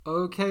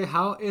Okay,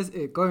 how is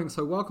it going?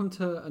 So, welcome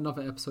to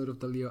another episode of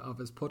the Leo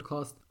Alves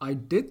podcast. I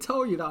did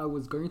tell you that I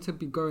was going to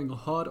be going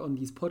hard on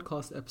these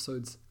podcast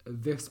episodes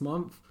this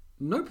month.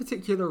 No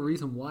particular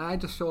reason why. I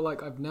just feel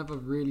like I've never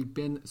really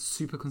been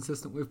super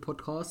consistent with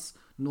podcasts,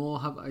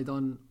 nor have I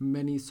done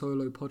many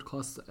solo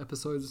podcast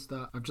episodes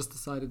that I've just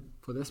decided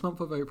for this month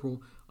of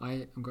April,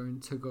 I am going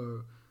to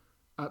go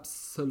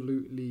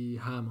absolutely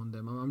ham on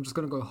them. I'm just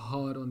going to go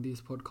hard on these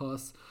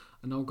podcasts,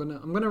 and I'm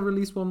gonna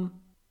release one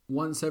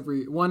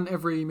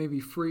every maybe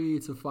 3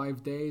 to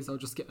 5 days. I'll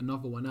just get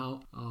another one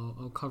out.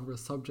 I'll cover a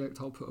subject.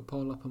 I'll put a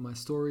poll up on my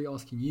story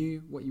asking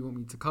you what you want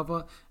me to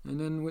cover, and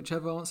then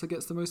whichever answer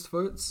gets the most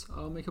votes,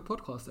 I'll make a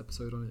podcast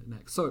episode on it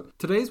next. So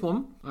today's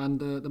one, and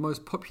the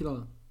most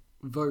popular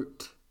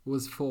vote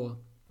was for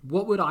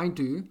what would I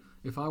do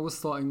if I was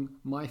starting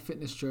my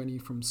fitness journey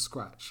from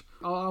scratch.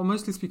 I'll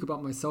mostly speak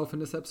about myself in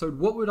this episode.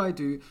 What would I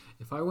do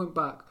if I went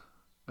back,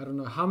 I don't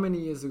know how many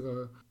years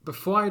ago,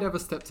 before I'd ever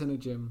stepped in a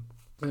gym,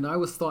 and I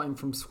was starting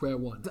from square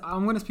one.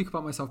 I'm going to speak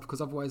about myself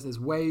because otherwise there's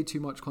way too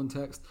much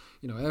context.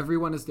 You know,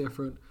 everyone is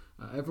different.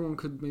 Everyone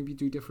could maybe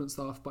do different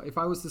stuff. But if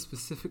I was to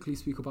specifically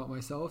speak about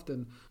myself,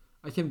 then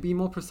I can be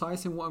more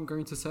precise in what I'm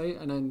going to say.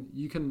 And then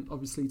you can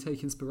obviously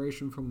take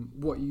inspiration from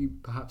what you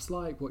perhaps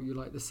like, what you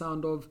like the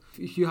sound of.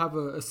 If you have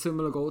a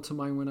similar goal to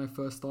mine when I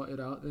first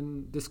started out,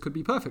 then this could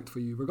be perfect for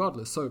you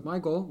regardless. So my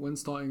goal when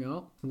starting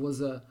out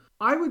was,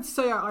 I would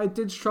say I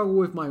did struggle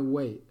with my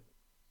weight.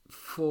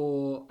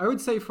 For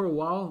a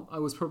while, I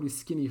was probably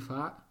skinny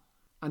fat.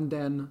 And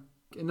then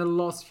in the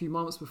last few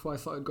months before I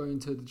started going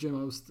to the gym,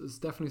 I was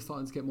definitely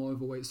starting to get more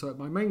overweight. So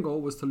my main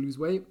goal was to lose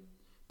weight.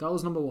 That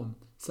was number one.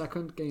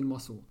 Second, gain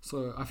muscle.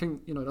 So I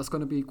think, that's going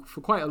to be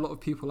for quite a lot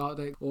of people out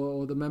there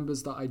or the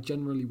members that I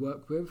generally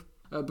work with.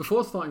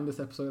 Before starting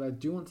this episode, I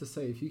do want to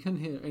say, if you can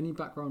hear any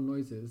background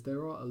noises, there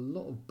are a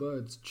lot of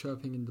birds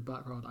chirping in the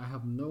background. I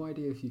have no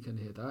idea if you can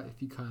hear that.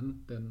 If you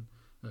can, then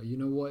you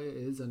know what it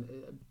is, and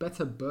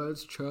better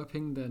birds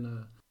chirping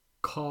than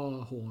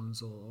car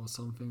horns or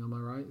something, am I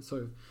right?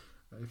 So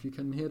if you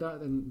can hear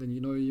that, then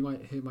you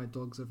might hear my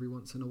dogs every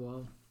once in a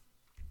while.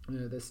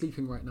 They're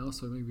sleeping right now,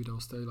 so maybe they'll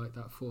stay like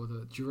that for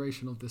the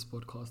duration of this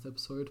podcast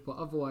episode. But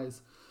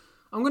otherwise,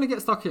 I'm going to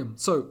get stuck in.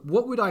 So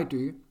what would I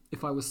do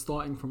if I was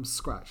starting from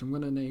scratch? I'm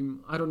going to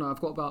name, I don't know, I've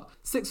got about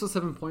 6 or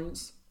 7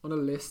 points on a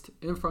list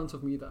in front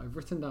of me that I've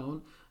written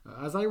down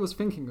as I was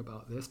thinking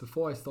about this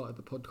before I started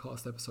the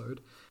podcast episode.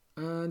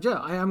 And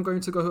I am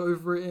going to go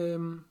over it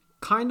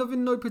kind of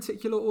in no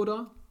particular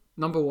order.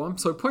 Number one.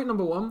 So point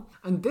number one.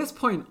 And this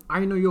point,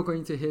 I know you're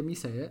going to hear me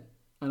say it.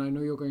 And I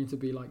know you're going to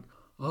be like,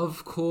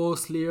 of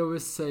course, Leo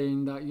is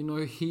saying that,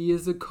 he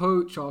is a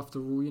coach after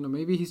all.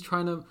 Maybe he's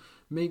trying to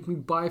make me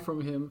buy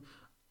from him.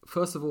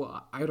 First of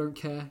all, I don't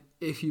care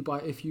if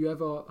you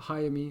ever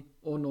hire me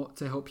or not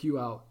to help you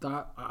out.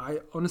 That I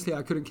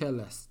couldn't care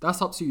less.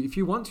 That's up to you. If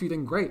you want to,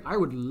 then great. I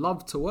would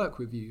love to work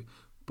with you.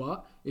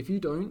 But if you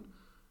don't,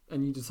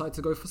 and you decide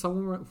to go for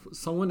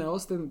someone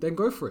else, then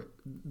go for it.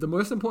 The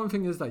most important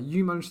thing is that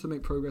you manage to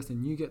make progress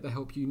and you get the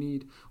help you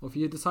need. Or if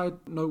you decide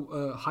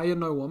hire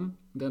no one,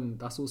 then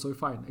that's also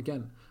fine.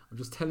 Again, I'm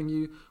just telling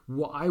you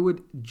what I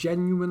would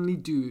genuinely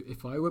do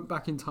if I went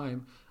back in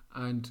time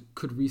and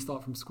could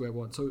restart from square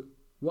one. So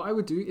what I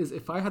would do is,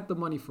 if I had the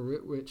money for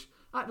it, which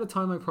at the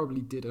time I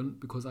probably didn't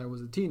because I was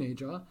a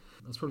teenager,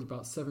 I was probably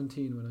about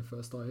 17 when I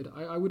first started,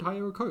 I would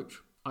hire a coach.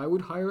 I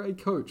would hire a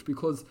coach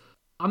because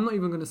I'm not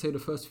even going to say the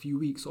first few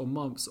weeks or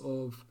months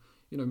of,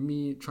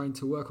 me trying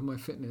to work on my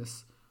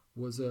fitness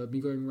was me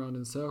going around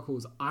in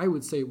circles. I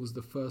would say it was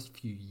the first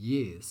few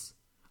years.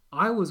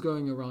 I was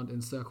going around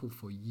in circles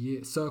for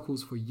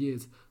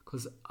years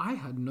because I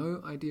had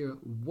no idea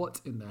what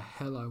in the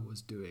hell I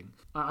was doing.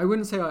 I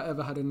wouldn't say I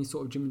ever had any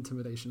sort of gym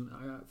intimidation.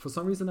 For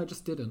some reason, I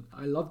just didn't.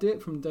 I loved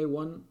it from day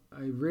one.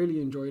 I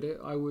really enjoyed it.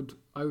 I would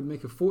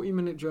make a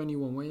 40-minute journey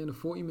one way and a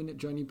 40-minute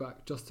journey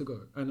back just to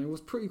go. And I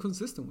was pretty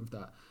consistent with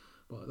that.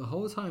 But the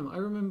whole time, I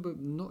remember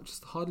not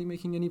just hardly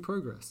making any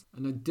progress.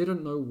 And I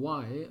didn't know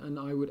why. And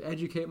I would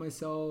educate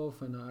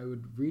myself and I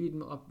would read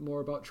up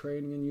more about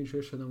training and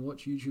nutrition and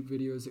watch YouTube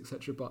videos,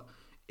 etc. But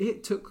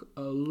it took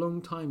a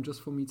long time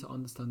just for me to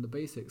understand the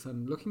basics.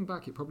 And looking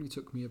back, it probably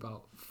took me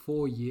about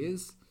 4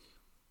 years.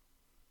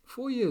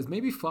 4 years,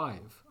 maybe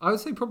 5. I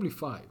would say probably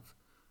 5.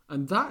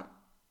 And that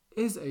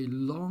is a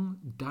long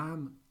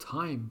damn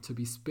time to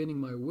be spinning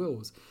my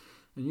wheels.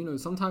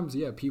 And sometimes,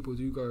 people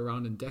do go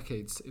around in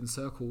decades in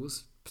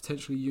circles,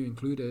 potentially you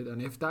included.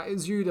 And if that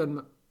is you,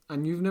 then,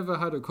 and you've never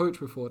had a coach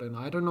before, then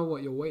I don't know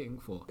what you're waiting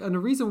for. And the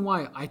reason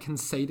why I can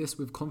say this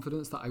with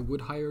confidence that I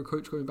would hire a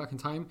coach going back in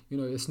time,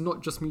 it's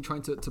not just me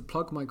trying to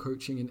plug my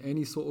coaching in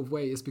any sort of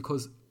way. It's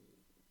because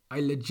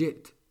I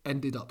legit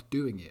ended up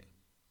doing it.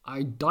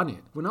 I done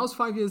it. When I was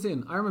 5 years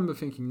in, I remember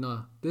thinking,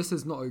 nah, this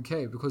is not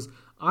okay because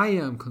I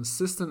am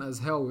consistent as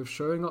hell with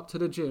showing up to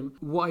the gym.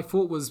 What I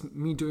thought was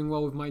me doing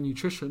well with my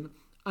nutrition,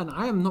 and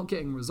I am not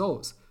getting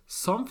results.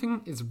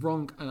 Something is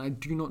wrong and I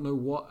do not know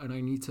what, and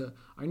I need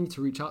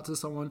to reach out to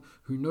someone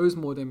who knows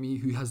more than me,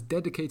 who has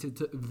dedicated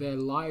their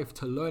life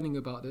to learning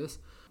about this.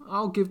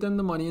 I'll give them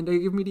the money and they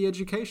give me the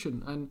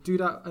education and do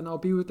that, and I'll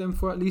be with them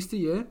for at least a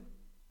year.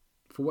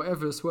 For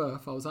whatever it's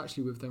worth, I was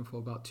actually with them for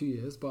about 2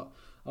 years, but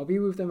I'll be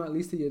with them at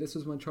least a year. This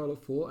was my trial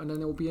of 4, and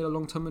then it will be a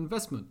long-term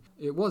investment.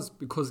 It was,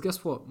 because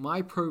guess what?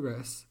 My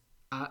progress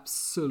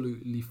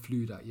absolutely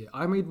flew that year.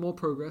 I made more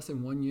progress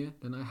in 1 year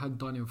than I had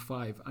done in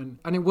 5, and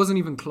it wasn't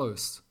even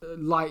close.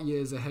 Light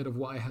years ahead of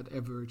what I had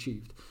ever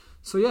achieved.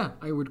 So yeah,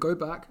 I would go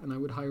back and I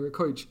would hire a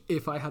coach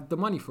if I had the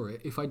money for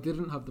it. If I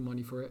didn't have the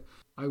money for it,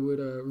 I would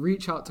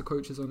reach out to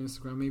coaches on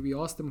Instagram, maybe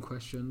ask them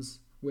questions,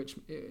 which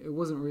it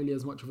wasn't really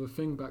as much of a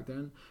thing back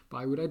then, but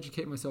I would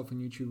educate myself on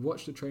YouTube,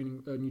 watch the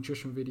training,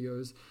 nutrition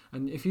videos.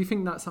 And if you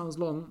think that sounds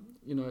long,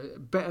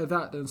 better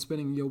that than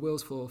spinning your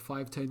wheels for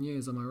 5-10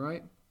 years, am I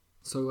right?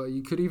 So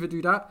you could either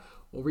do that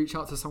or reach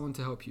out to someone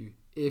to help you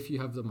if you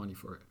have the money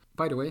for it.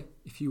 By the way,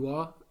 if you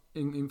are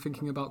in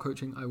thinking about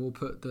coaching, I will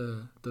put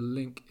the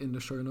link in the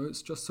show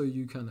notes just so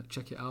you can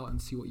check it out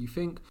and see what you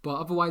think. But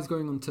otherwise,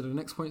 going on to the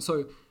next point.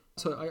 So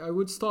I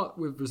would start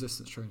with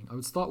resistance training. I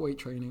would start weight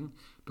training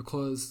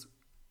because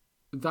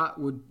that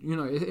would,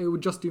 it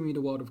would just do me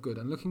the world of good.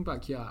 And looking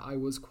back, yeah, I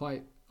was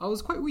quite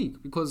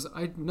weak because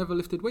I'd never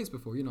lifted weights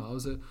before. I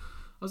was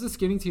a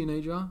skinny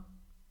teenager.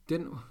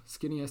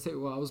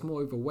 I was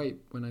more overweight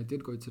when I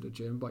did go to the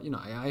gym, but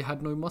I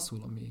had no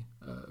muscle on me,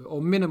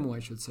 or minimal, I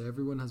should say.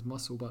 Everyone has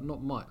muscle, but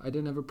not much. I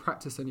didn't ever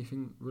practice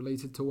anything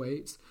related to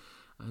weights,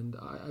 and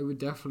I would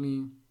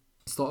definitely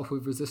start off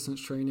with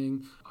resistance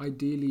training.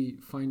 Ideally,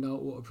 find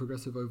out what a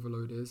progressive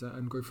overload is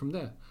and go from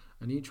there.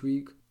 And each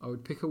week, I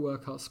would pick a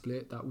workout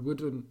split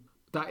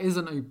that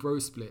isn't a bro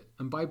split.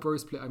 And by bro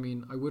split, I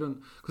mean I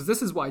wouldn't, because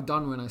this is what I'd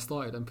done when I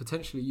started, and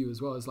potentially you as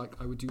well. Is like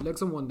I would do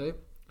legs on one day,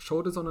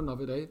 shoulders on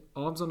another day,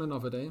 arms on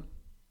another day.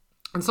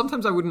 And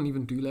sometimes I wouldn't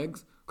even do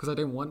legs because I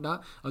didn't want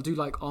that. I'll do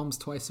like arms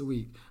twice a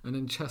week, and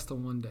then chest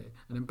on one day,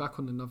 and then back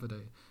on another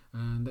day,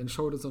 and then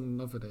shoulders on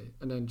another day,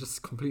 and then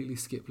just completely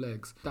skip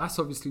legs. That's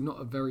obviously not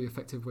a very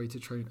effective way to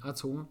train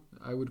at all.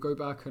 I would go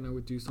back and I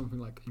would do something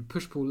like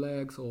push-pull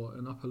legs or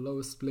an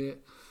upper-lower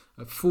split.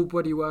 Full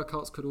body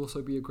workouts could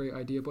also be a great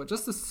idea, but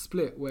just a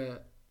split where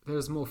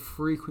there's more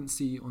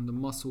frequency on the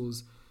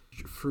muscles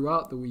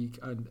throughout the week,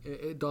 and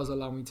it does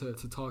allow me to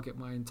target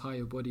my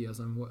entire body as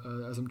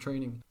I'm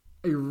training.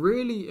 A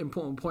really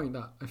important point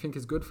that I think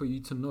is good for you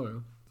to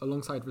know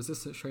alongside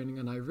resistance training,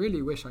 and I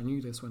really wish I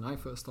knew this when I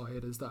first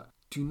started, is that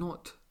do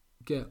not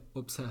get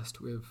obsessed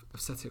with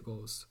aesthetic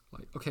goals.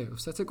 Like, okay,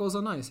 aesthetic goals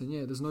are nice, and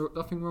yeah, there's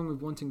nothing wrong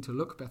with wanting to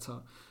look better,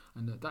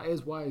 and that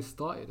is why I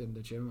started in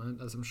the gym,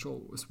 and as I'm sure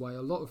it's why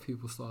a lot of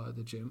people start at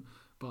the gym.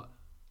 But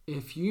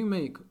if you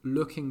make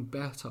looking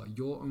better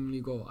your only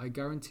goal, I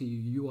guarantee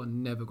you are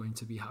never going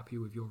to be happy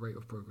with your rate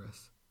of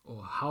progress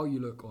or how you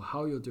look or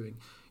how you're doing.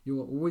 You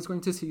are always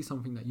going to see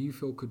something that you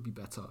feel could be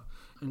better.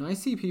 And I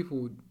see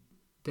people,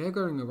 they're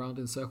going around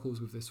in circles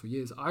with this for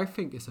years. I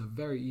think it's a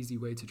very easy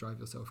way to drive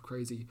yourself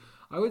crazy.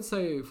 I would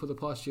say for the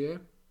past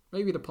year,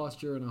 maybe the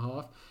past year and a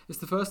half, it's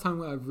the first time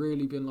where I've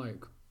really been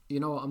like,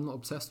 I'm not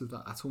obsessed with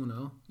that at all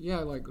now. Yeah,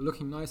 like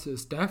looking nicer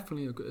is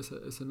definitely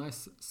it's a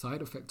nice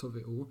side effect of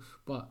it all,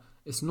 but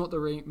it's not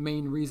the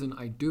main reason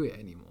I do it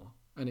anymore.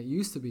 And it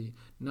used to be.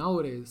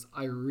 Nowadays,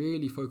 I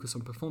really focus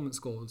on performance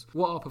goals.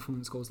 What are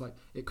performance goals? Like,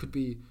 it could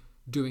be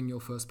doing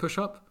your first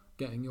push-up,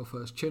 getting your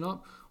first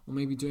chin-up, or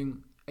maybe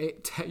doing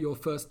your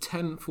first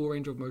 10 full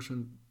range of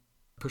motion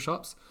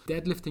push-ups,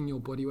 deadlifting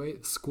your body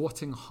weight,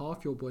 squatting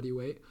half your body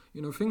weight,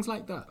 things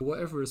like that.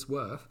 Whatever it's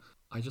worth.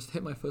 I just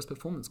hit my first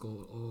performance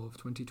goal of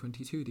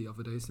 2022 the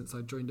other day since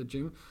I joined the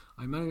gym.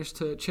 I managed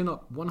to chin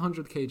up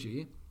 100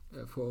 kg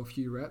for a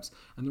few reps.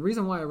 And the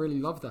reason why I really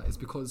love that is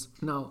because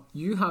now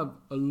you have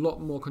a lot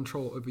more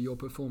control over your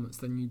performance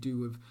than you do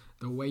with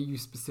the way you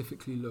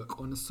specifically look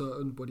on a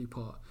certain body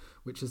part,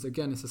 which is,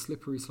 again, it's a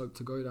slippery slope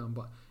to go down.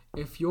 But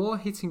if you're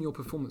hitting your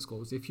performance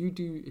goals, if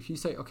you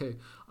say, okay,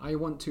 I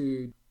want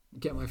to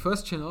get my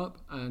first chin up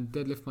and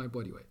deadlift my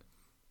body weight.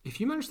 If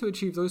you manage to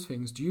achieve those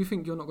things, do you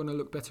think you're not going to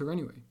look better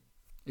anyway?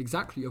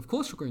 Exactly. Of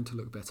course you're going to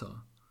look better.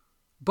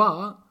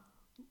 But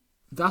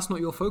that's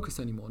not your focus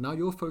anymore. Now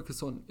your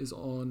focus is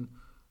on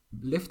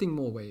lifting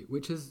more weight,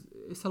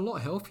 it's a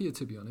lot healthier,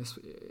 to be honest,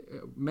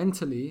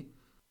 mentally,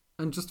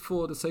 and just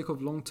for the sake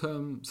of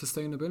long-term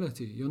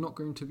sustainability. You're not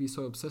going to be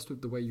so obsessed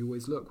with the way you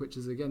always look, which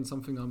is, again,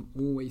 something I'm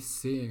always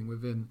seeing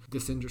within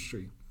this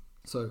industry.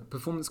 So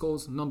performance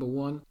goals, number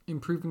 1,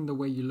 improving the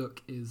way you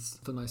look is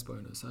a nice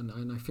bonus.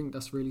 And I think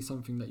that's really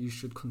something that you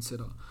should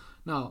consider.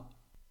 Now,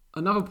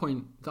 another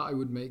point that I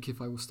would make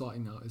if I was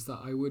starting out is that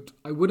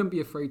I wouldn't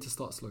be afraid to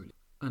start slowly.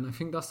 And I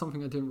think that's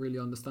something I didn't really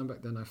understand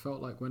back then. I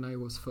felt like when I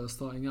was first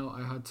starting out,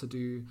 I had to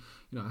do,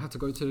 I had to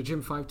go to the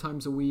gym 5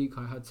 times a week.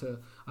 I had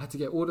to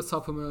get all the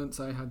supplements.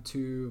 I had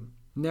to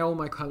nail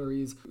my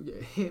calories,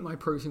 hit my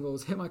protein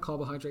goals, hit my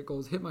carbohydrate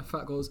goals, hit my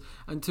fat goals.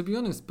 And to be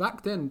honest,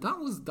 back then, that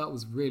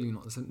was really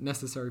not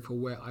necessary for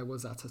where I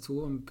was at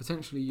all, and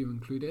potentially you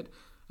included.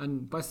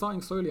 And by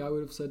starting slowly, I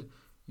would have said,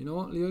 you know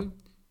what, Leo,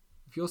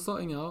 if you're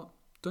starting out,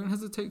 don't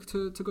hesitate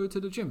to go to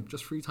the gym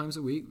just 3 times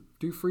a week.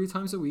 Do 3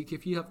 times a week.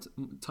 If you have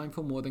time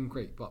for more, then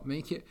great. But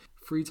make it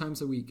 3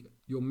 times a week,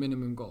 your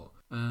minimum goal.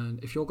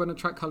 And if you're going to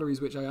track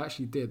calories, which I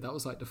actually did, that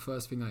was like the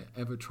first thing I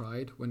ever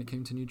tried when it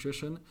came to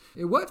nutrition.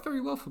 It worked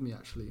very well for me,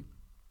 actually.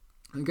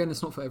 Again,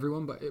 it's not for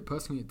everyone, but it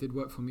did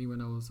work for me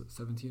when I was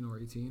 17 or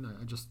 18.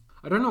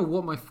 I don't know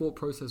what my thought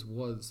process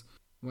was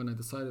when I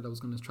decided I was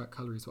going to track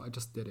calories, but I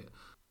just did it.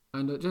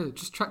 And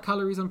just track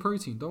calories and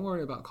protein. Don't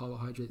worry about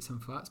carbohydrates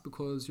and fats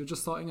because you're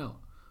just starting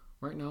out.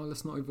 Right now,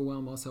 let's not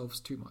overwhelm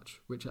ourselves too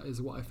much, which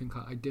is what I think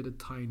I did a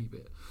tiny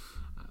bit.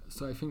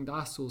 So I think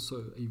that's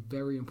also a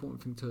very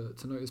important thing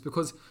to notice,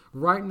 because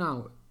right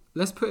now,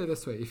 let's put it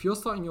this way. If you're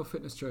starting your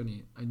fitness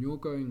journey and you're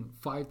going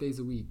 5 days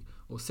a week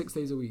or 6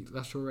 days a week,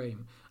 that's your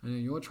aim, and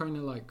then you're trying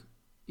to like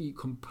eat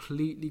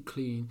completely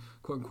clean,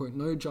 quote unquote,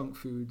 no junk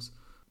foods,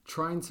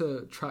 trying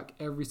to track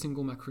every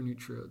single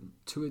macronutrient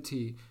to a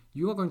T,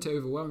 you are going to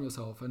overwhelm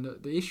yourself. And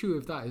the issue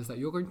with that is that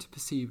you're going to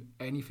perceive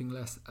anything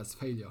less as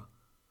failure.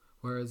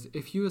 Whereas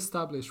if you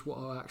establish what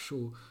are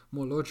actual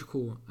more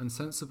logical and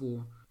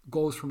sensible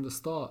goals from the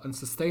start, and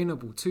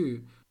sustainable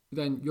too,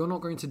 then you're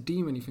not going to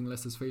deem anything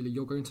less as failure.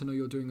 You're going to know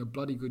you're doing a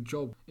bloody good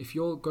job. If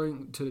you're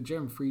going to the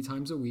gym 3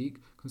 times a week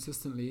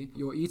consistently,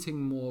 you're eating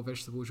more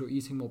vegetables, you're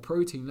eating more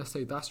protein, let's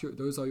say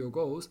those are your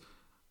goals,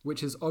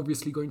 which is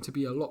obviously going to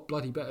be a lot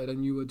bloody better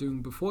than you were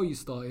doing before you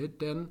started,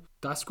 then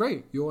that's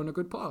great. You're on a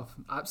good path.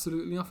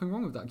 Absolutely nothing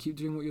wrong with that. Keep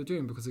doing what you're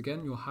doing, because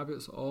again, your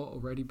habits are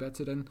already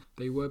better than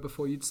they were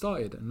before you'd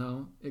started. And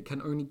now it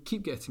can only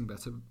keep getting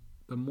better.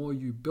 The more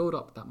you build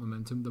up that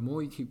momentum, the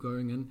more you keep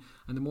going and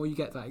the more you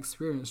get that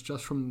experience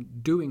just from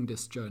doing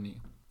this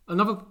journey.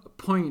 Another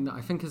point that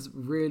I think is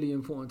really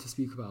important to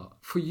speak about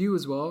for you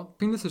as well, I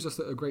think this is just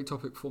a great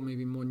topic for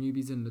maybe more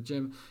newbies in the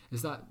gym,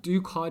 is that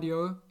do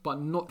cardio,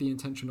 but not the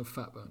intention of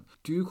fat burn.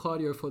 Do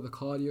cardio for the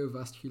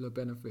cardiovascular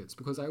benefits,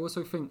 because I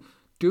also think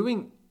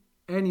doing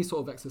any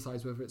sort of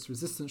exercise, whether it's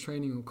resistance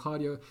training or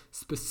cardio,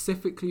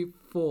 specifically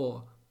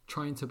for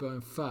trying to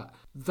burn fat,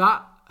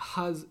 that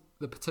has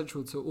the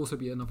potential to also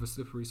be another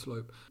slippery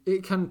slope.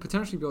 It can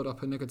potentially build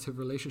up a negative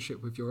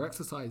relationship with your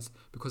exercise,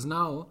 because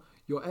now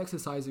you're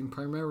exercising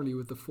primarily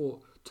with the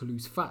thought to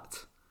lose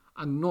fat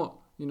and not,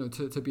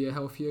 to be a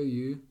healthier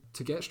you,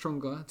 to get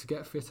stronger, to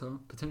get fitter,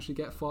 potentially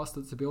get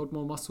faster, to build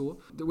more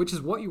muscle, which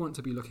is what you want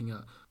to be looking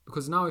at.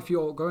 Because now if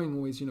you're going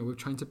always, with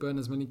trying to burn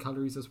as many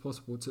calories as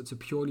possible to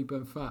purely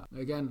burn fat,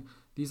 again,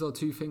 these are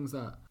two things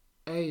that,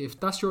 if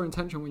that's your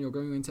intention when you're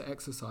going into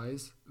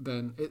exercise,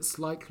 then it's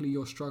likely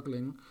you're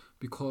struggling,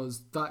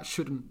 because that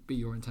shouldn't be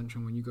your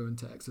intention when you go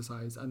into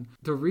exercise. And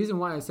the reason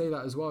why I say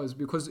that as well is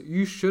because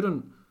you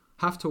shouldn't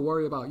have to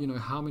worry about,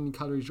 how many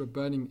calories you're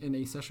burning in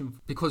a session,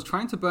 because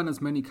trying to burn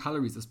as many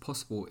calories as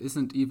possible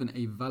isn't even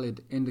a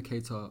valid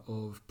indicator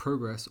of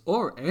progress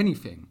or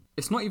anything.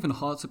 It's not even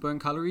hard to burn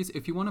calories.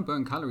 If you want to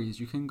burn calories,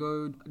 you can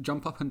go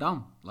jump up and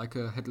down like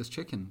a headless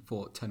chicken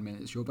for 10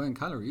 minutes. You'll burn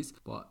calories,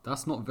 but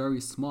that's not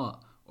very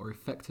smart or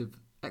effective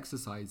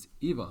exercise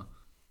either.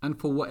 And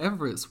for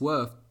whatever it's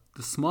worth,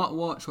 the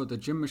smartwatch or the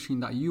gym machine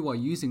that you are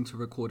using to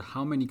record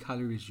how many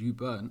calories you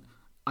burn,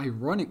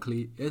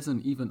 ironically,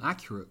 isn't even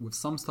accurate, with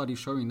some studies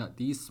showing that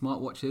these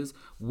smartwatches,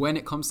 when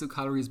it comes to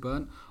calories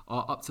burnt,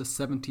 are up to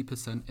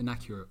 70%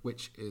 inaccurate,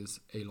 which is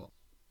a lot.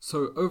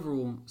 So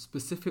overall,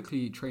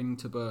 specifically training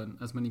to burn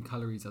as many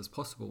calories as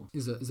possible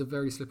is a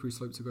very slippery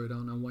slope to go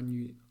down, and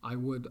one I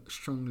would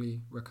strongly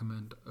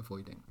recommend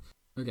avoiding.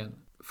 Again,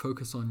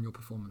 focus on your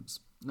performance.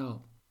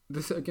 Now,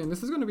 this is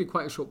going to be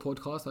quite a short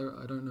podcast.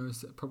 I don't know,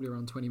 it's probably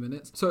around 20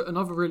 minutes. So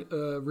another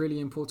really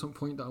important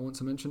point that I want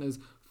to mention is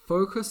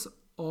focus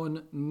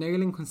on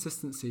nailing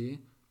consistency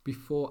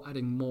before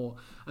adding more.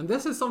 And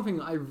this is something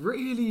I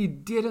really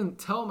didn't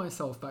tell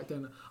myself back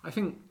then. I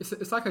think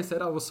it's like I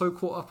said, I was so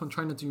caught up on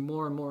trying to do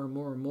more and more and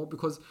more and more,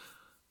 because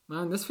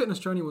man, this fitness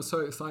journey was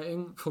so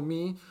exciting for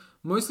me,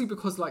 mostly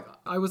because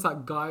I was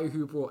that guy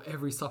who brought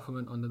every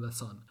supplement under the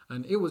sun,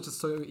 and it was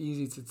just so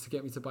easy to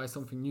get me to buy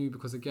something new,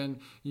 because again,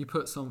 you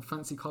put some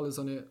fancy colors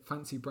on it,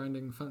 fancy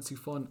branding, fancy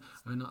font,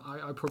 and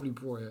I probably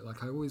brought it.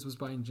 I always was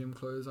buying gym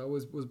clothes, I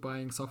always was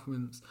buying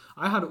supplements.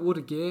 I had all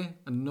the gear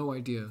and no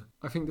idea.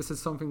 I think this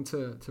is something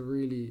to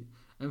really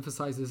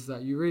emphasizes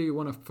that you really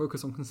want to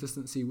focus on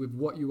consistency with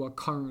what you are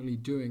currently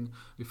doing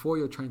before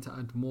you're trying to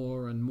add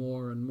more and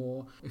more and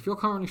more. If you're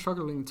currently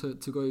struggling to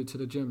go to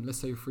the gym, let's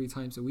say 3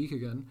 times a week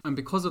again, and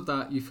because of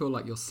that you feel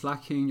like you're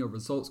slacking, your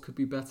results could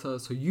be better,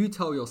 so you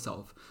tell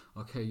yourself,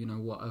 okay, you know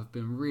what, I've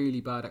been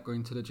really bad at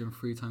going to the gym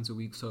 3 times a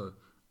week, so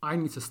I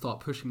need to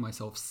start pushing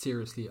myself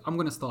seriously. I'm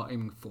going to start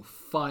aiming for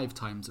 5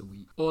 times a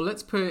week. Or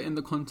let's put it in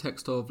the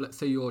context of, let's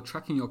say you're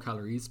tracking your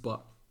calories,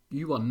 but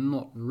you are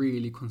not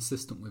really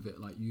consistent with it.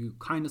 You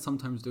kind of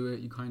sometimes do it,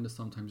 you kind of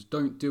sometimes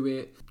don't do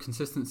it.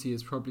 Consistency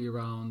is probably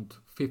around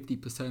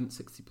 50%,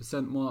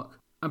 60% mark.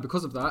 And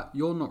because of that,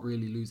 you're not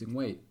really losing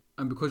weight.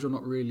 And because you're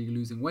not really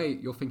losing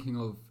weight, you're thinking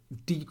of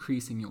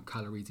decreasing your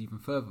calories even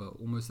further,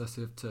 almost as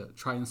if to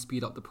try and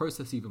speed up the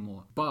process even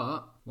more.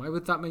 But why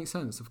would that make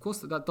sense? Of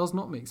course, that does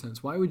not make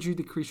sense. Why would you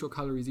decrease your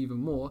calories even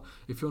more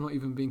if you're not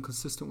even being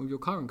consistent with your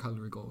current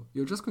calorie goal?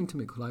 You're just going to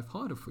make life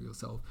harder for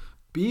yourself.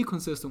 Be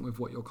consistent with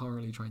what you're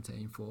currently trying to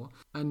aim for,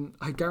 and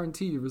I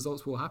guarantee you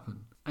results will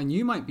happen. And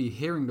you might be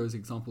hearing those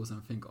examples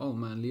and think, oh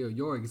man, Leo,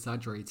 you're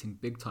exaggerating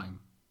big time.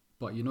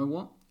 But you know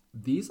what?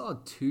 These are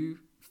two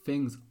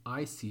things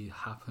I see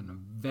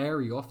happen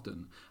very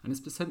often, and it's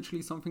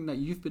potentially something that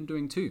you've been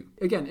doing too.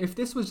 Again, if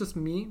this was just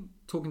me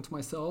talking to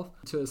myself,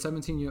 to a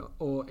 17-year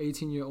or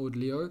 18-year-old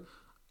Leo,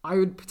 I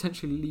would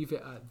potentially leave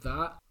it at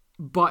that.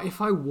 But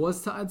if I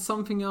was to add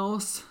something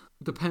else,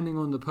 depending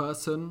on the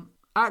person,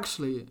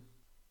 actually,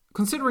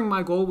 considering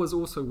my goal was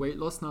also weight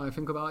loss, now I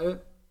think about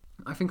it,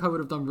 I think I would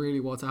have done really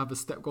well to have a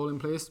step goal in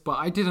place, but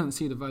I didn't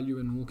see the value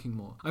in walking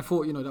more. I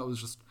thought, that was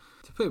just,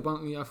 to put it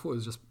bluntly, I thought it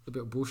was just a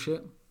bit of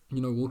bullshit.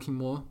 Walking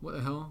more, what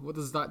the hell? What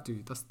does that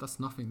do? That's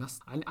nothing.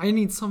 I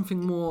need something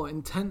more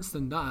intense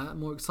than that,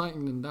 more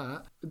exciting than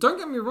that. Don't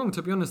get me wrong,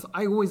 to be honest,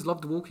 I always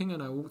loved walking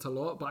and I walked a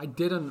lot, but I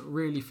didn't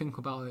really think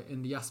about it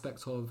in the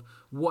aspect of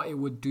what it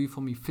would do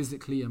for me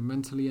physically and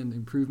mentally and the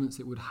improvements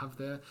it would have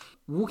there.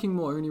 Walking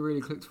more only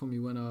really clicked for me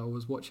when I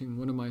was watching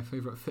one of my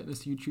favorite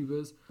fitness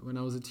YouTubers when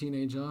I was a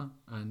teenager,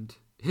 and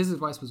his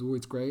advice was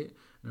always great.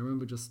 And I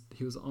remember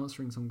he was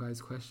answering some guy's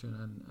question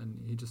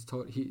and he just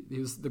told,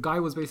 the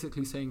guy was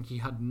basically saying he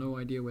had no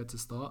idea where to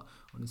start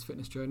on his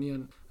fitness journey.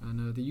 And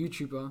the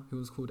YouTuber, who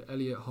was called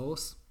Elliot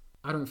Hulse,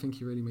 I don't think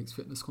he really makes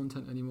fitness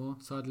content anymore,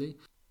 sadly.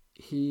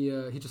 He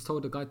just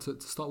told the guy to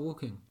start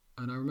walking.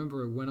 And I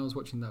remember when I was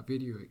watching that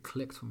video, it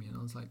clicked for me and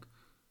I was like,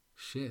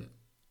 shit,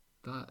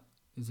 that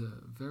is a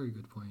very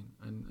good point.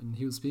 And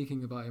he was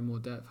speaking about it in more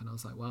depth and I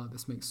was like, wow,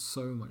 this makes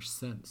so much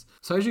sense.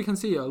 So as you can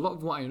see, a lot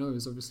of what I know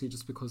is obviously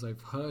just because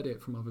I've heard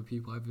it from other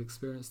people, I've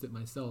experienced it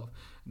myself.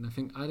 And I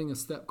think adding a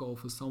step goal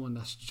for someone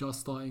that's just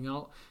starting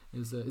out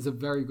is a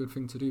very good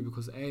thing to do,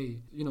 because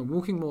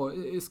walking more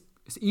is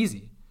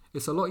easy.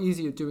 It's a lot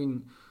easier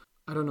doing,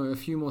 a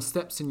few more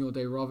steps in your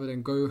day rather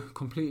than go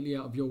completely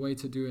out of your way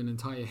to do an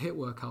entire HIIT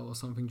workout or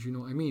something. Do you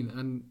know what I mean?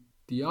 And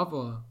the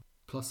other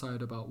plus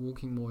side about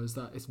walking more is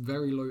that it's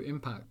very low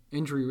impact.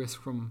 Injury risk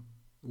from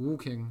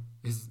walking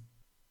is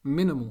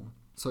minimal.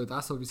 So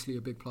that's obviously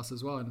a big plus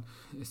as well. And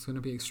it's going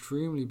to be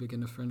extremely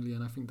beginner friendly.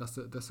 And I think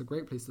that's a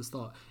great place to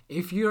start.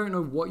 If you don't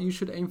know what you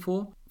should aim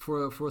for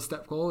a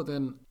step goal,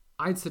 then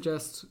I'd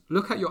suggest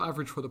look at your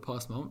average for the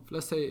past month.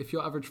 Let's say if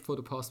your average for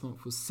the past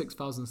month was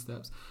 6,000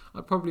 steps,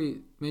 I'd probably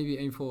maybe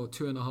aim for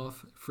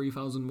 2,500,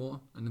 3,000 more,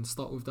 and then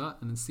start with that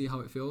and then see how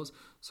it feels.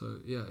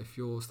 So yeah, if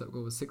your step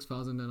goal was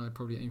 6,000, then I'd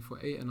probably aim for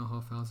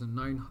 8,500,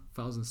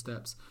 9,000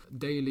 steps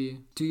daily.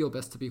 Do your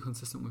best to be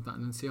consistent with that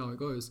and then see how it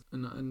goes.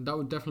 And that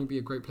would definitely be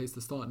a great place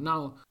to start.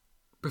 Now,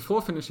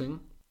 before finishing,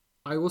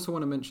 I also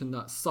want to mention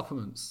that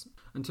supplements,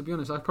 and to be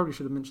honest, I probably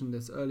should have mentioned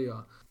this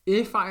earlier.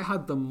 If I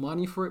had the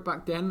money for it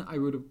back then, I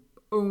would have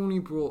only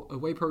brought a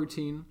whey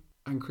protein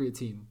and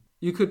creatine.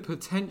 You could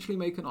potentially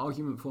make an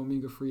argument for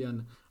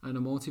omega-3 and a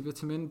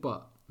multivitamin,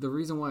 but the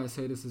reason why I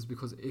say this is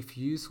because if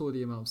you saw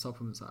the amount of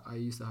supplements that I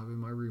used to have in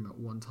my room at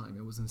one time,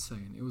 it was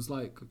insane. It was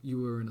like you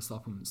were in a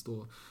supplement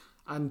store.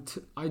 And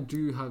I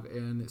do have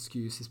an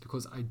excuse. It's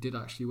because I did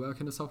actually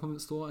work in a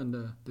supplement store, and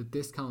the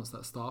discounts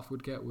that staff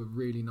would get were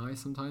really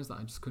nice sometimes that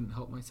I just couldn't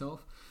help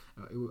myself.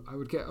 I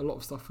would get a lot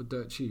of stuff for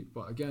dirt cheap,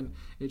 but again,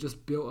 it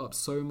just built up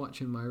so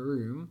much in my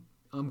room.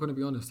 I'm going to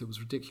be honest, it was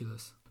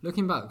ridiculous.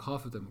 Looking back,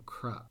 half of them are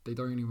crap. They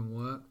don't even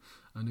work.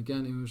 And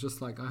again, it was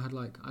just like I had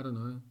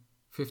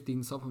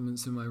 15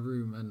 supplements in my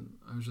room, and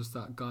I was just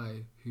that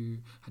guy who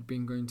had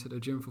been going to the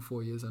gym for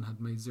 4 years and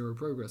had made zero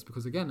progress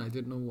because, again, I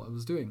didn't know what I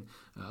was doing.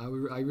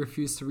 I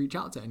refused to reach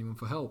out to anyone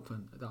for help,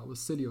 and that was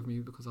silly of me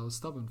because I was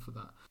stubborn for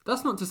that.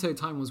 That's not to say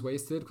time was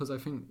wasted, because I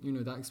think,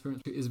 that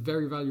experience is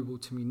very valuable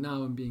to me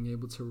now and being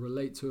able to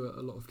relate to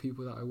a lot of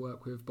people that I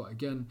work with. But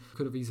again,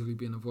 could have easily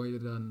been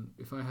avoided, and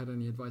if I had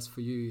any advice for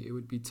you, it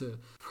would be to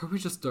probably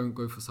just don't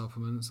go for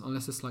supplements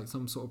unless it's like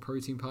some sort of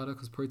protein powder,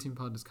 because protein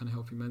powders can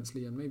help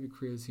immensely, and maybe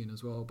creatine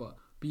as well. But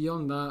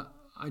beyond that,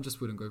 I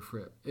just wouldn't go for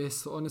it.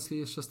 It's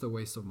just a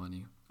waste of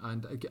money.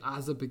 And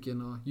as a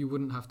beginner, you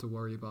wouldn't have to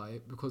worry about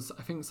it, because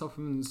I think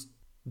supplements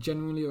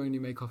generally only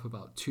make up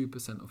about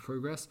 2% of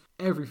progress.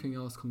 Everything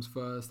else comes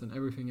first, and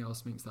everything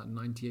else makes that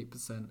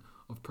 98%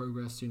 of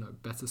progress.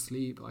 Better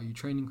sleep. Are you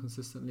training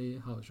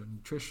consistently? How's your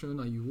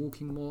nutrition? Are you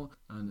walking more?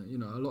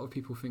 And a lot of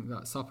people think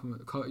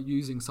that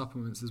using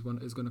supplements is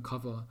going to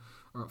cover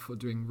up for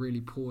doing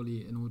really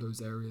poorly in all those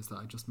areas that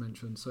I just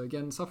mentioned. So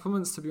again,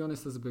 supplements, to be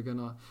honest, as a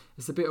beginner,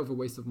 it's a bit of a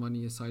waste of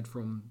money aside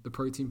from the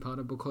protein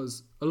powder,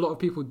 because a lot of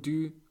people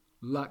do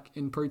lack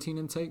in protein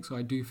intake. So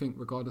I do think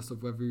regardless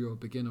of whether you're a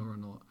beginner or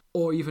not,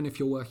 or even if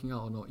you're working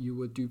out or not, you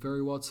would do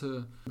very well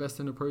to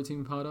invest in a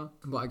protein powder.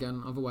 But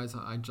again, otherwise,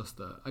 I just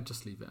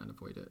leave it and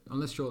avoid it,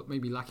 unless you're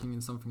maybe lacking in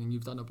something and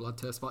you've done a blood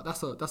test. But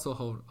that's a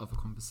whole other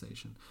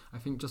conversation. I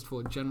think just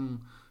for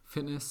general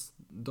fitness,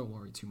 don't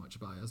worry too much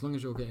about it. As long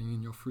as you're getting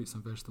in your fruits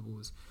and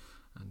vegetables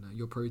and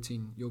your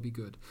protein, you'll be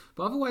good.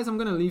 But otherwise, I'm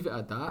going to leave it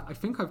at that. I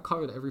think I've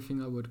covered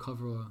everything I would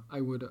cover. I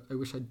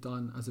wish I'd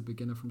done as a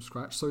beginner from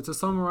scratch. So to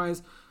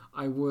summarize,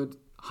 I would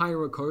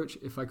hire a coach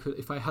if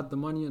I had the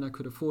money and I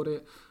could afford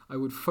it. I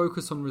would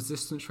focus on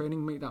resistance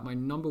training, make that my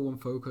number one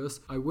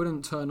focus. I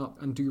wouldn't turn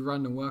up and do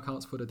random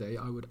workouts for the day.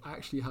 I would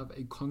actually have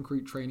a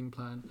concrete training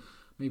plan,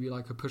 maybe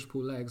like a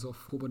push-pull legs or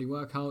full body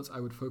workouts. I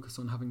would focus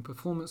on having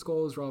performance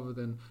goals rather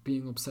than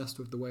being obsessed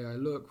with the way I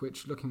look,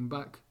 which looking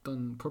back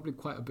done probably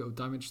quite a bit of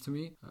damage to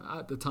me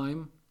at the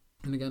time.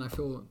 And again, I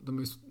feel the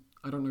most,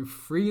 I don't know if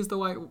free is the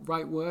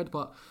right word,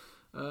 but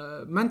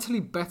mentally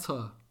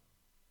better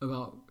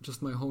about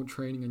just my whole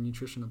training and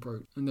nutrition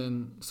approach. And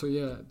then, so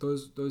yeah,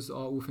 those are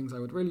all things I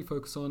would really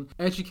focus on.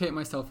 Educate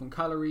myself on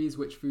calories,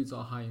 which foods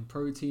are high in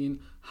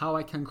protein, how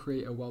I can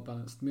create a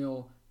well-balanced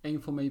meal,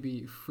 aim for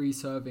maybe 3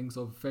 servings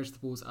of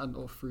vegetables and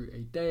or fruit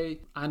a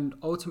day, and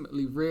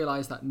ultimately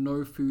realize that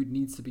no food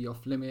needs to be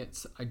off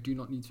limits. I do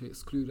not need to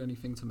exclude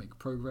anything to make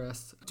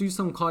progress. Do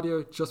some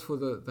cardio just for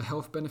the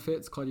health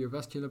benefits,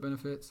 cardiovascular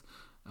benefits,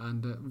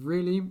 and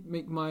really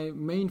make my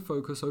main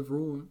focus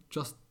overall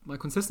just my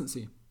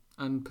consistency,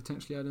 and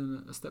potentially add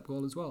in a step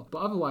goal as well. But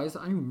otherwise,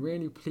 I'm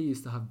really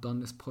pleased to have done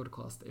this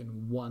podcast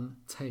in one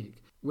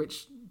take,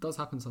 which does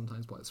happen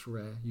sometimes, but it's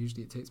rare.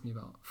 Usually it takes me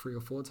about 3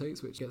 or 4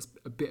 takes, which gets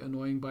a bit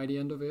annoying by the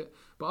end of it.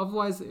 But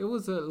otherwise, it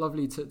was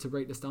lovely to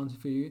break this down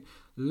for you.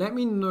 Let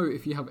me know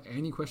if you have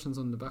any questions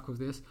on the back of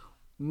this.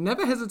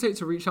 Never hesitate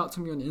to reach out to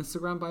me on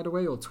Instagram, by the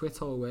way, or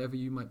Twitter, or wherever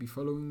you might be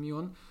following me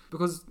on,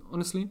 because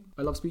honestly,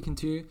 I love speaking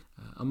to you.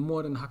 I'm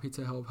more than happy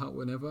to help out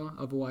whenever.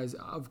 Otherwise,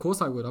 of course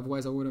I would.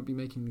 Otherwise, I wouldn't be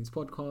making these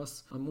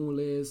podcasts. I'm all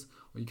ears.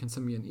 Or you can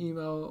send me an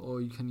email,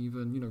 or you can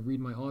even, read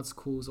my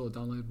articles or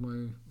download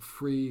my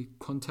free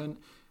content,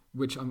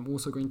 which I'm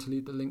also going to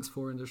leave the links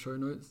for in the show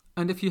notes.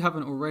 And if you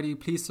haven't already,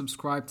 please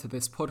subscribe to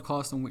this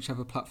podcast on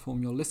whichever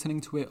platform you're listening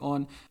to it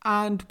on.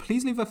 And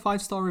please leave a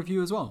 5-star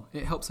review as well.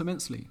 It helps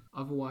immensely.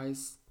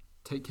 Otherwise,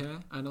 take care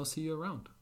and I'll see you around.